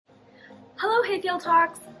Hello Hayfield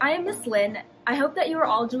Talks, I am Miss Lynn. I hope that you are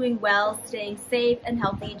all doing well, staying safe and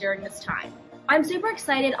healthy during this time. I'm super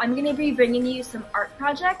excited. I'm going to be bringing you some art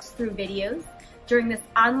projects through videos during this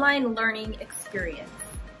online learning experience.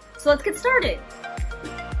 So let's get started.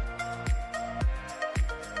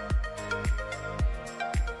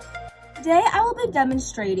 Today I will be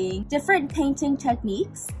demonstrating different painting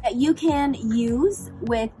techniques that you can use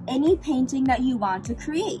with any painting that you want to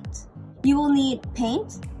create. You will need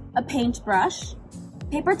paint, a paintbrush,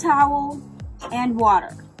 paper towel, and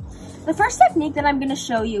water. The first technique that I'm going to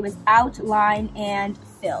show you is outline and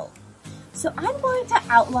fill. So I'm going to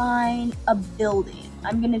outline a building.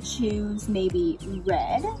 I'm going to choose maybe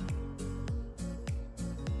red.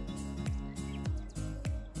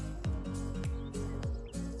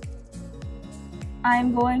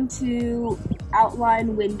 I'm going to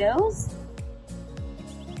outline windows.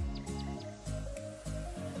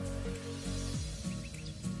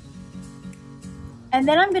 And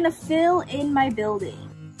then I'm going to fill in my building.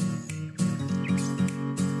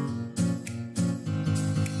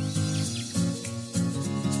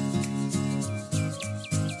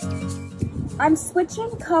 I'm switching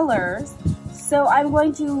colors, so I'm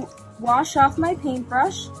going to wash off my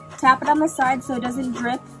paintbrush, tap it on the side so it doesn't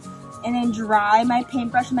drip, and then dry my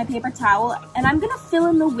paintbrush and my paper towel, and I'm going to fill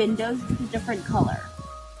in the windows with a different color.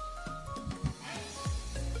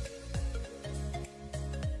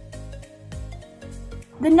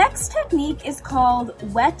 The next technique is called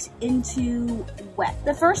wet into wet.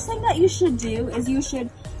 The first thing that you should do is you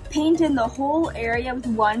should paint in the whole area with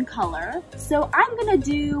one color. So I'm gonna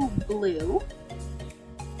do blue.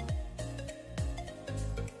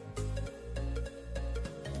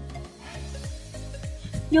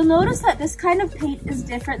 You'll notice that this kind of paint is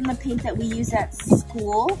different than the paint that we use at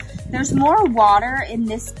school. There's more water in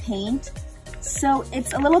this paint, so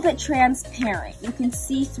it's a little bit transparent. You can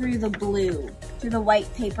see through the blue, through the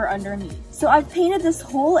white paper underneath. So I've painted this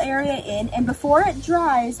whole area in, and before it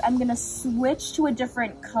dries, I'm gonna switch to a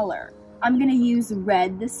different color. I'm gonna use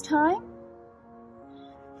red this time,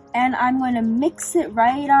 and I'm gonna mix it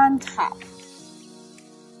right on top.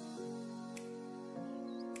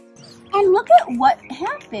 And look at what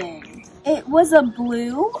happened. It was a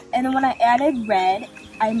blue, and then when I added red,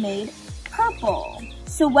 I made purple.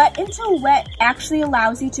 So wet into wet actually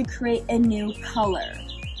allows you to create a new color.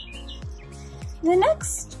 The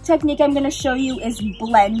next technique I'm going to show you is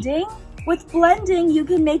blending. With blending, you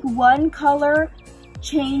can make one color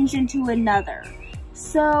change into another.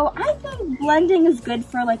 So I think blending is good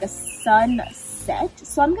for like a sunset.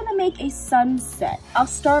 So I'm going to make a sunset. I'll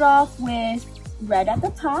start off with red at the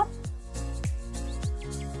top.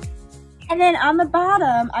 And then on the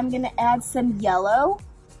bottom, I'm going to add some yellow.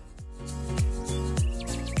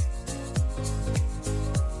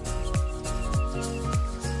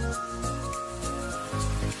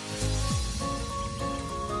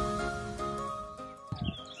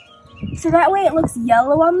 So that way it looks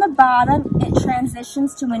yellow on the bottom, it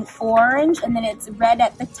transitions to an orange, and then it's red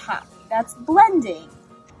at the top. That's blending.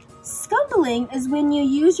 Scumbling is when you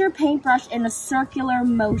use your paintbrush in a circular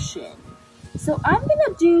motion. So I'm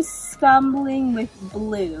gonna do scumbling with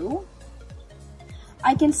blue.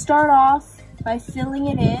 I can start off by filling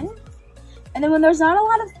it in, and then when there's not a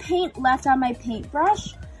lot of paint left on my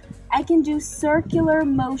paintbrush, I can do circular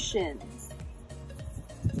motions.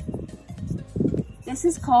 This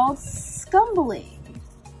is called scumbling.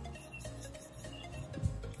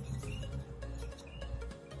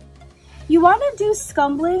 You want to do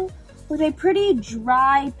scumbling with a pretty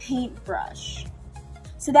dry paintbrush.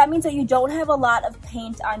 So that means that you don't have a lot of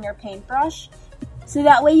paint on your paintbrush. So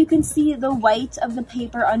that way you can see the white of the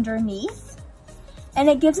paper underneath. And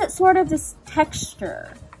it gives it sort of this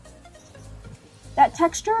texture. That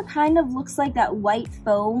texture kind of looks like that white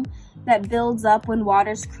foam that builds up when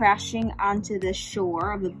water's crashing onto the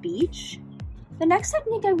shore of a beach. The next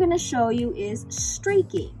technique I'm going to show you is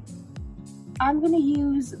streaking. I'm going to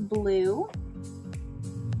use blue.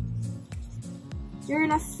 You're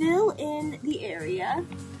going to fill in the area.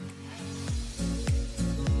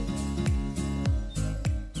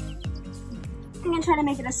 I'm going to try to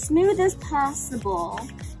make it as smooth as possible.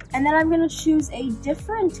 And then I'm going to choose a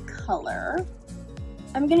different color.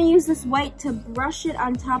 I'm going to use this white to brush it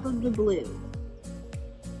on top of the blue.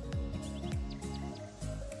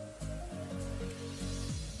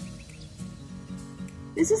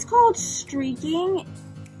 This is called streaking.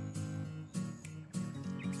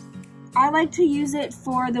 I like to use it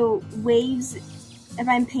for the waves if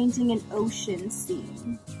I'm painting an ocean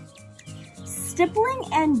scene. Stippling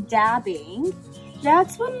and dabbing,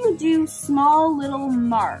 that's when you do small little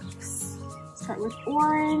marks. Start with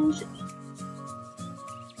orange.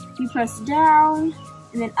 You press down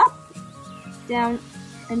and then up, down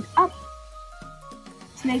and up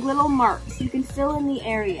to make little marks. You can fill in the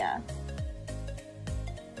area.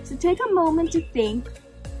 So take a moment to think,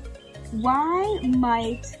 why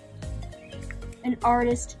might an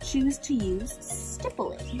artist choose to use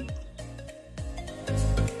stippling?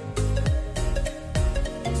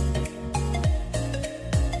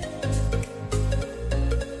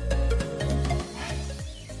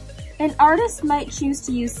 An artist might choose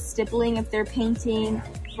to use stippling if they're painting,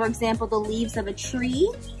 for example, the leaves of a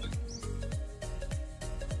tree.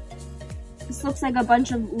 This looks like a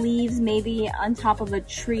bunch of leaves maybe on top of a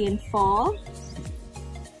tree in fall.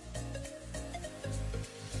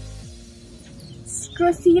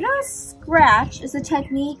 Graffito scratch is a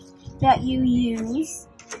technique that you use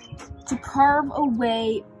to carve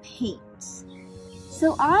away paint.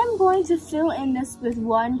 So I'm going to fill in this with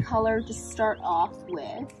one color to start off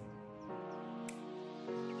with.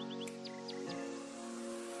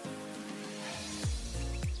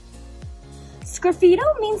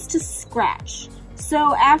 Graffito means to scratch.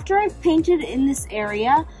 So after I've painted in this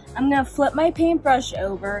area, I'm going to flip my paintbrush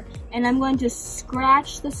over and I'm going to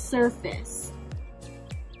scratch the surface.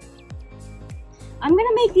 I'm going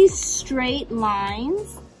to make these straight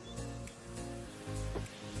lines.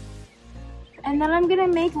 And then I'm going to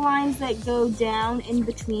make lines that go down in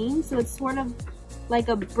between, so it's sort of like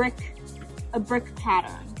a brick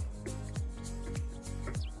pattern.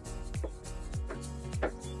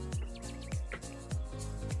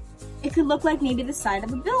 It could look like maybe the side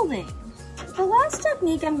of a building. The last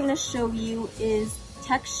technique I'm going to show you is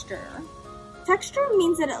texture. Texture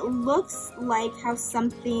means that it looks like how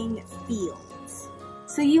something feels.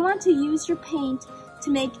 So you want to use your paint to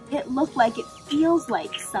make it look like it feels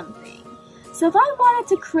like something. So if I wanted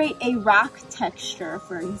to create a rock texture,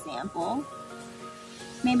 for example,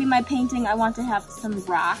 maybe my painting I want to have some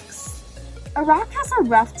rocks. A rock has a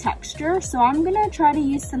rough texture, so I'm going to try to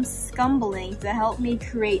use some scumbling to help me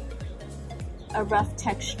create a rough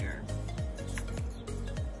texture.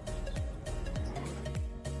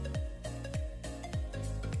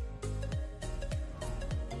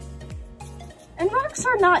 And rocks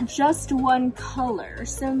are not just one color,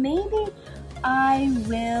 so maybe I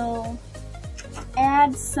will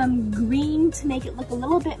add some green to make it look a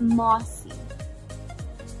little bit mossy.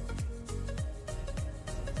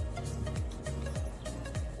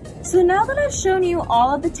 So now that I've shown you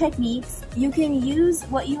all of the techniques, you can use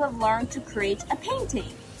what you have learned to create a painting.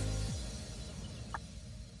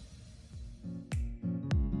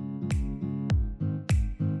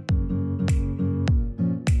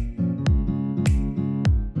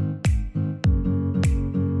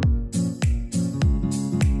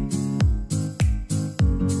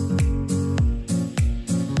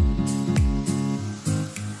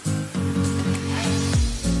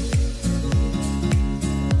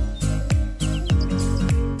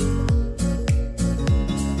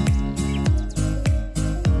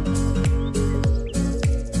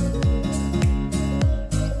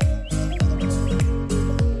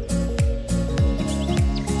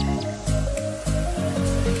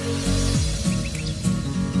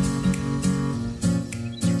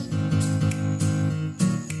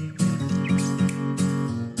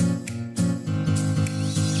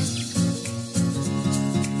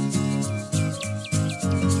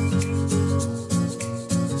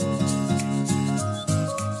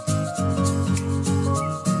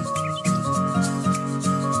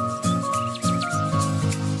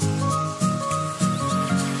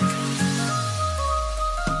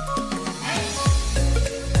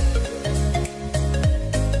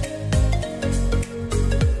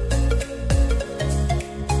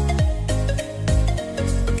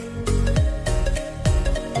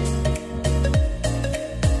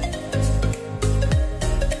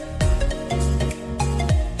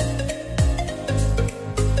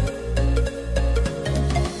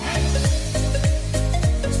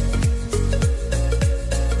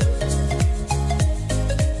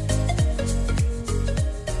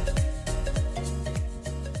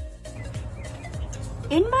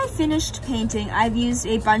 In my finished painting, I've used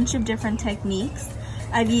a bunch of different techniques.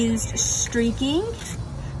 I've used streaking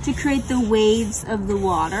to create the waves of the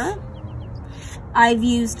water. I've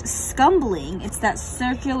used scumbling. It's that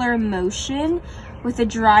circular motion with a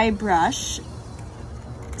dry brush.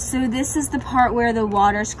 So this is the part where the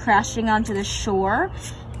water's crashing onto the shore,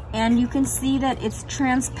 and you can see that it's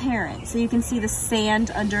transparent, so you can see the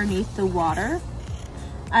sand underneath the water.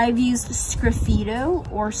 I've used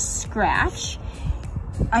sgraffito or scratch.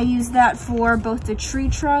 I use that for both the tree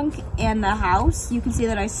trunk and the house. You can see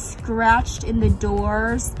that I scratched in the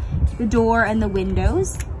door and the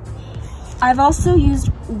windows. I've also used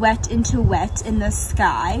wet into wet in the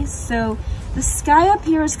sky. So the sky up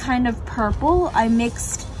here is kind of purple. I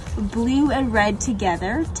mixed blue and red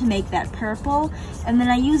together to make that purple. And then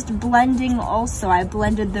I used blending also. I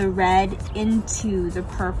blended the red into the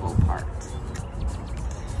purple part.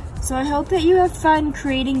 So I hope that you have fun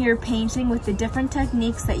creating your painting with the different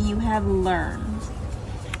techniques that you have learned.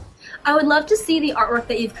 I would love to see the artwork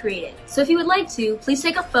that you've created. So if you would like to, please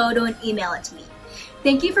take a photo and email it to me.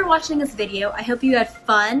 Thank you for watching this video. I hope you had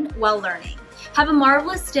fun while learning. Have a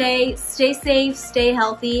marvelous day, stay safe, stay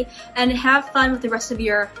healthy, and have fun with the rest of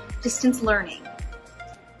your distance learning.